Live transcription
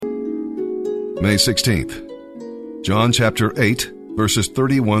May 16th. John chapter 8, verses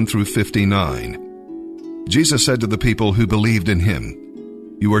 31 through 59. Jesus said to the people who believed in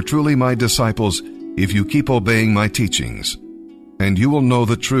him, "You are truly my disciples if you keep obeying my teachings, and you will know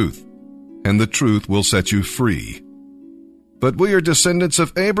the truth, and the truth will set you free." "But we are descendants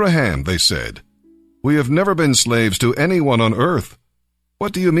of Abraham," they said. "We have never been slaves to anyone on earth.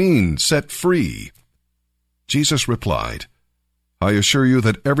 What do you mean, set free?" Jesus replied, "I assure you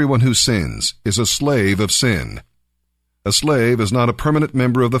that everyone who sins is a slave of sin. A slave is not a permanent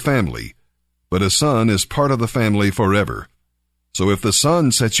member of the family, but a son is part of the family forever. So if the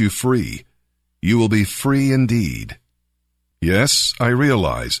Son sets you free, you will be free indeed. Yes, I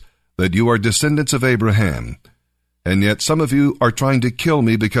realize that you are descendants of Abraham, and yet some of you are trying to kill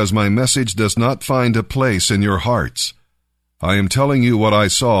me because my message does not find a place in your hearts. I am telling you what I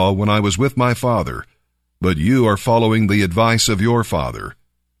saw when I was with my father, but you are following the advice of your father."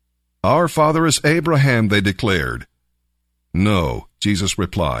 "Our father is Abraham," they declared. "No," Jesus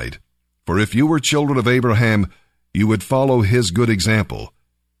replied, "for if you were children of Abraham, you would follow his good example.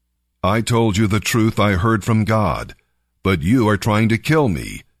 I told you the truth I heard from God, but you are trying to kill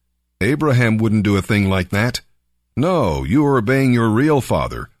me. Abraham wouldn't do a thing like that. No, you are obeying your real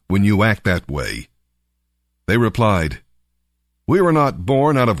father when you act that way." They replied, "We were not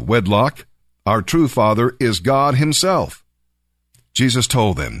born out of wedlock. Our true father is God himself." Jesus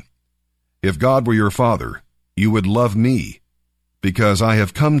told them, "If God were your father, you would love me, because I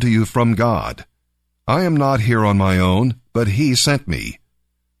have come to you from God. I am not here on my own, but he sent me.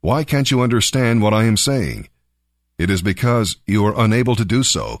 Why can't you understand what I am saying? It is because you are unable to do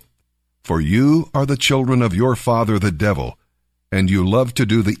so. For you are the children of your father the devil, and you love to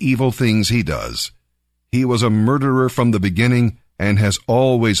do the evil things he does. He was a murderer from the beginning and has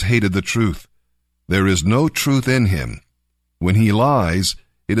always hated the truth. There is no truth in him. When he lies,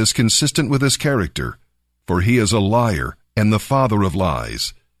 it is consistent with his character, for he is a liar and the father of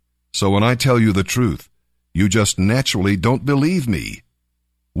lies. So when I tell you the truth, you just naturally don't believe me.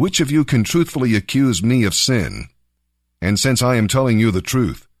 Which of you can truthfully accuse me of sin? And since I am telling you the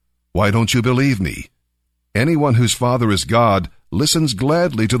truth, why don't you believe me? Anyone whose father is God listens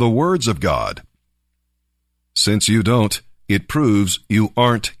gladly to the words of God. Since you don't, it proves you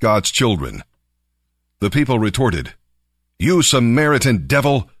aren't God's children." The people retorted, "You Samaritan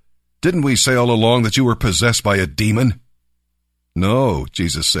devil! Didn't we say all along that you were possessed by a demon?" "No,"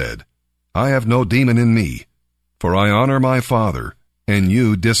 Jesus said, "I have no demon in me, for I honor my Father, and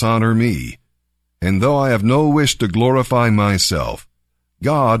you dishonor me. And though I have no wish to glorify myself,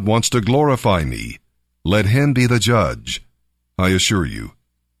 God wants to glorify me. Let him be the judge. I assure you,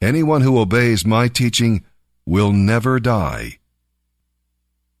 anyone who obeys my teaching will never die."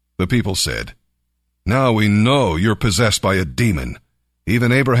 The people said, "Now we know you're possessed by a demon.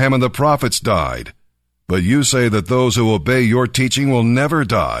 Even Abraham and the prophets died. But you say that those who obey your teaching will never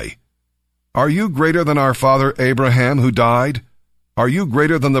die. Are you greater than our father Abraham who died? Are you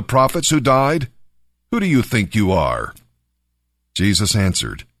greater than the prophets who died? Who do you think you are?" Jesus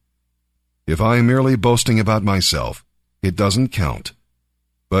answered, "If I am merely boasting about myself, it doesn't count.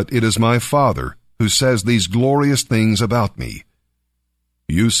 But it is my Father who says these glorious things about me.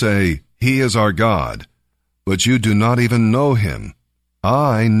 You say, 'He is our God,' but you do not even know him.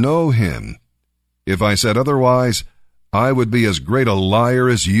 I know him. If I said otherwise, I would be as great a liar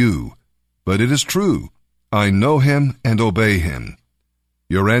as you. But it is true. I know him and obey him.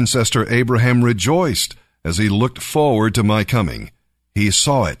 Your ancestor Abraham rejoiced as he looked forward to my coming. He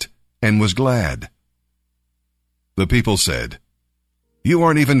saw it and was glad." The people said, "You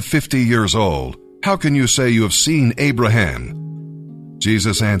aren't even 50 years old. How can you say you have seen Abraham?"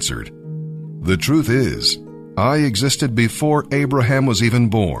 Jesus answered, "The truth is, I existed before Abraham was even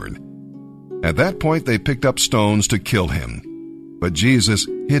born." At that point they picked up stones to kill him. But Jesus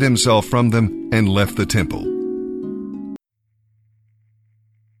hid himself from them and left the temple.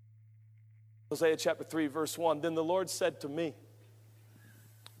 Hosea chapter 3, verse 1, "Then the Lord said to me,"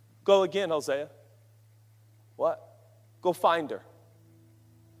 go again, Hosea. What? Go find her.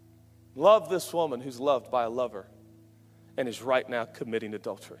 Love this woman who's loved by a lover and is right now committing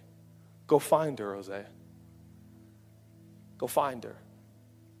adultery. Go find her, Hosea. Go find her.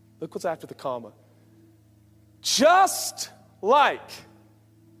 Look what's after the comma. "Just like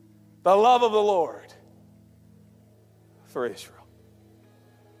the love of the Lord for Israel."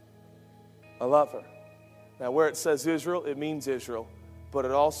 I love her. Now, where it says Israel, it means Israel, but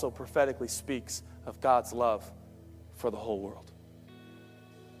it also prophetically speaks of God's love for the whole world.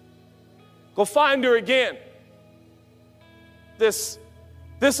 Go find her again. This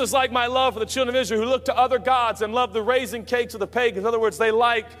This is like my love for the children of Israel who look to other gods and love the raisin cakes of the pagans. In other words, they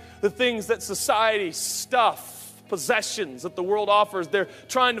like the things that society, stuff, possessions that the world offers. They're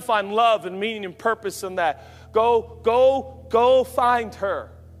trying to find love and meaning and purpose in that. Go find her.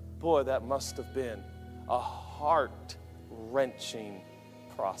 Boy, that must have been a heart-wrenching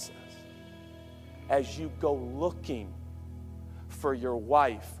process. As you go looking for your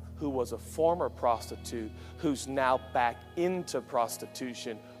wife who was a former prostitute, who's now back into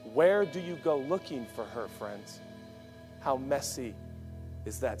prostitution, where do you go looking for her, friends? How messy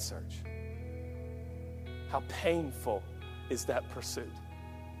is that search? How painful is that pursuit?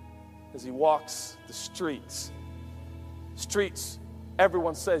 As he walks the streets,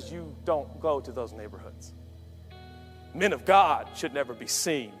 everyone says you don't go to those neighborhoods. Men of God should never be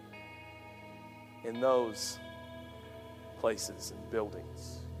seen in those places and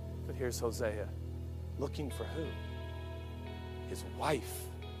buildings. But here's Hosea looking for who? His wife,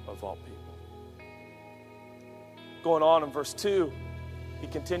 of all people. Going on in verse 2, he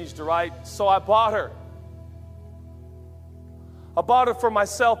continues to write, so I bought her. I bought her for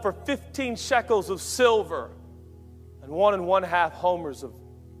myself for 15 shekels of silver and 1 1/2 homers of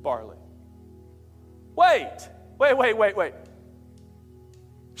barley. Wait.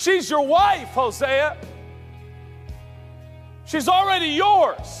 She's your wife, Hosea. She's already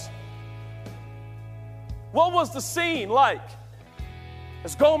yours. What was the scene like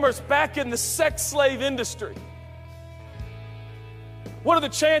as Gomer's back in the sex slave industry? What are the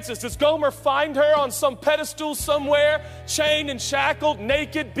chances? Does Gomer find her on some pedestal somewhere, chained and shackled,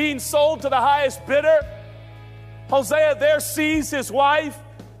 naked, being sold to the highest bidder? Hosea there sees his wife,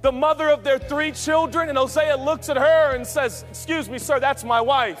 the mother of their 3 children, and Hosea looks at her and says, excuse me, sir, that's my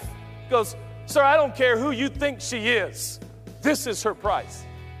wife. He goes, sir, I don't care who you think she is. This is her price.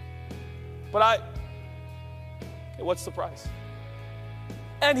 But what's the price?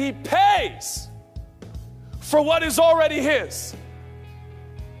 And he pays for what is already his.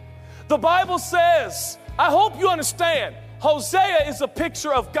 The Bible says, I hope you understand, Hosea is a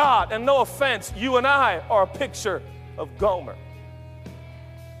picture of God, and no offense, you and I are a picture of Gomer.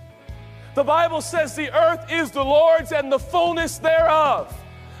 The Bible says the earth is the Lord's and the fullness thereof.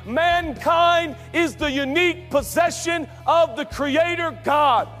 Mankind is the unique possession of the Creator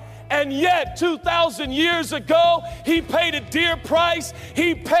God. And yet, 2,000 years ago, he paid a dear price.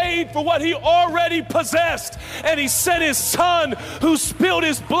 He paid for what he already possessed. And he sent his son, who spilled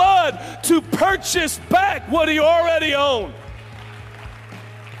his blood, to purchase back what he already owned.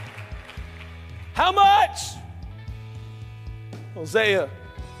 How much? Hosea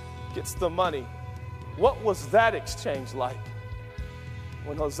gets the money. What was that exchange like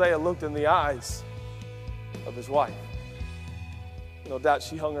when Hosea looked in the eyes of his wife? No doubt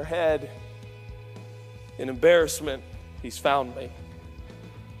she hung her head in embarrassment. He's found me.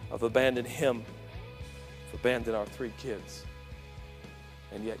 I've abandoned him. I've abandoned our 3 kids.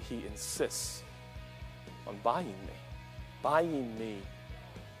 And yet he insists on buying me. Buying me.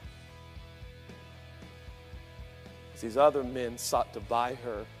 As these other men sought to buy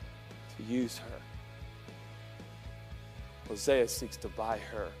her, to use her, Hosea seeks to buy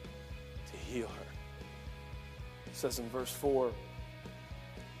her, to heal her. It says in verse 4,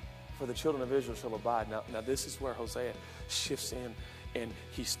 for the children of Israel shall abide. Now this is where Hosea shifts in and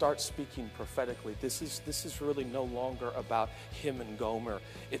he starts speaking prophetically. This is really no longer about him and Gomer.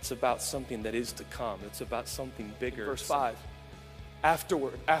 It's about something that is to come. It's about something bigger. Verse 5,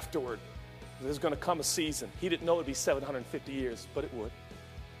 afterward, there's going to come a season. He didn't know it would be 750 years, but it would.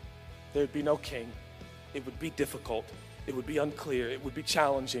 There would be no king. It would be difficult. It would be unclear. It would be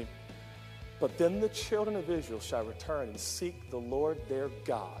challenging. But then the children of Israel shall return and seek the Lord their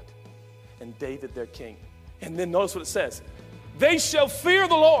God and David their king. And then notice what it says. They shall fear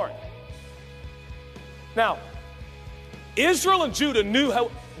the Lord. Now, Israel and Judah knew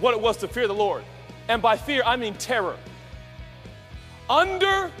what it was to fear the Lord. And by fear, I mean terror.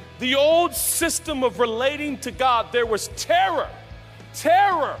 Under the old system of relating to God, there was terror.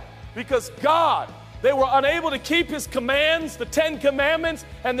 Terror because God, they were unable to keep his commands, the 10 commandments,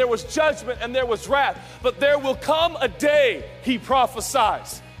 and there was judgment and there was wrath. But there will come a day, he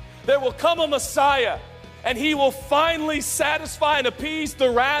prophesies. There will come a Messiah, and he will finally satisfy and appease the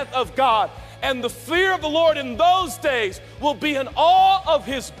wrath of God. And the fear of the Lord in those days will be in awe of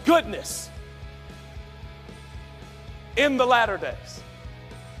his goodness in the latter days.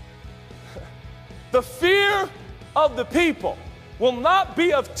 The fear of the people will not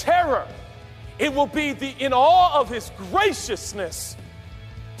be of terror. It will be in awe of his graciousness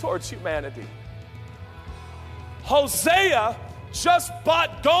towards humanity. Hosea just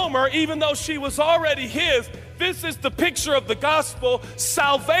bought Gomer, even though she was already his. this is the picture of the gospel,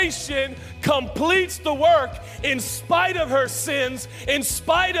 salvation completes the work in spite of her sins, in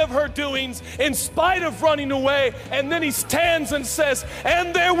spite of her doings, in spite of running away. And then he stands and says,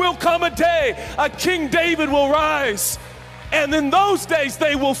 and there will come a day, a King David will rise. And in those days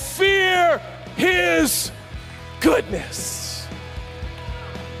they will fear his goodness.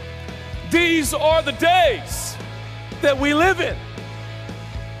 These are the days that we live in.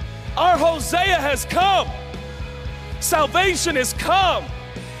 Our Hosea has come. Salvation has come.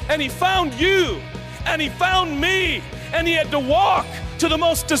 And he found you, and he found me, and he had to walk to the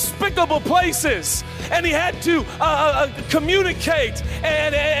most despicable places, and he had to communicate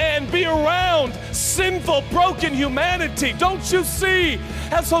and be around sinful, broken humanity. Don't you see?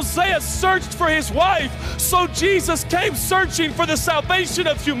 As Hosea searched for his wife, so Jesus came searching for the salvation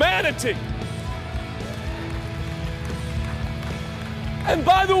of humanity. And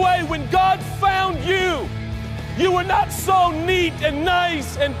by the way, when God found you, you were not so neat and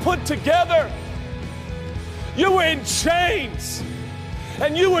nice and put together. You were in chains,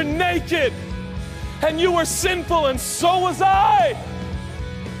 and you were naked, and you were sinful, and so was I.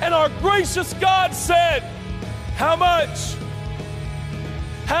 And our gracious God said, how much?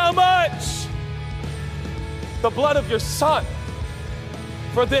 How much? The blood of your Son.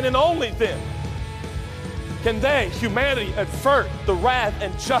 For then and only then can they, humanity, avert the wrath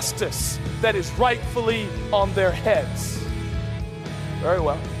and justice that is rightfully on their heads. Very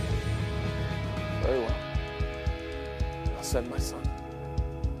well. Very well. I'll send my Son.